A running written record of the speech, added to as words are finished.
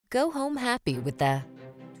Go home happy with the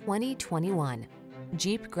 2021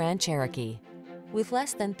 Jeep Grand Cherokee. With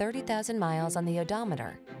less than 30,000 miles on the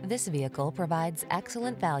odometer, this vehicle provides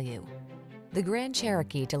excellent value. The Grand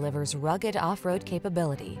Cherokee delivers rugged off-road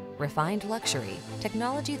capability, refined luxury,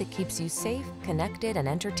 technology that keeps you safe, connected, and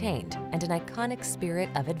entertained, and an iconic spirit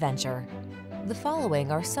of adventure. The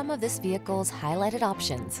following are some of this vehicle's highlighted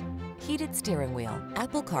options: heated steering wheel,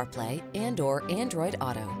 Apple CarPlay and/or Android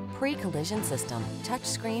Auto, pre-collision system,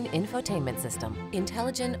 touchscreen infotainment system,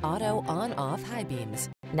 intelligent auto on-off high beams,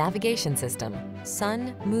 navigation system,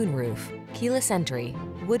 sun, moonroof, keyless entry,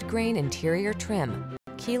 wood grain interior trim,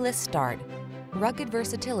 keyless start. Rugged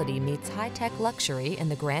versatility meets high-tech luxury in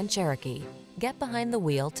the Grand Cherokee. Get behind the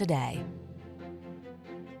wheel today.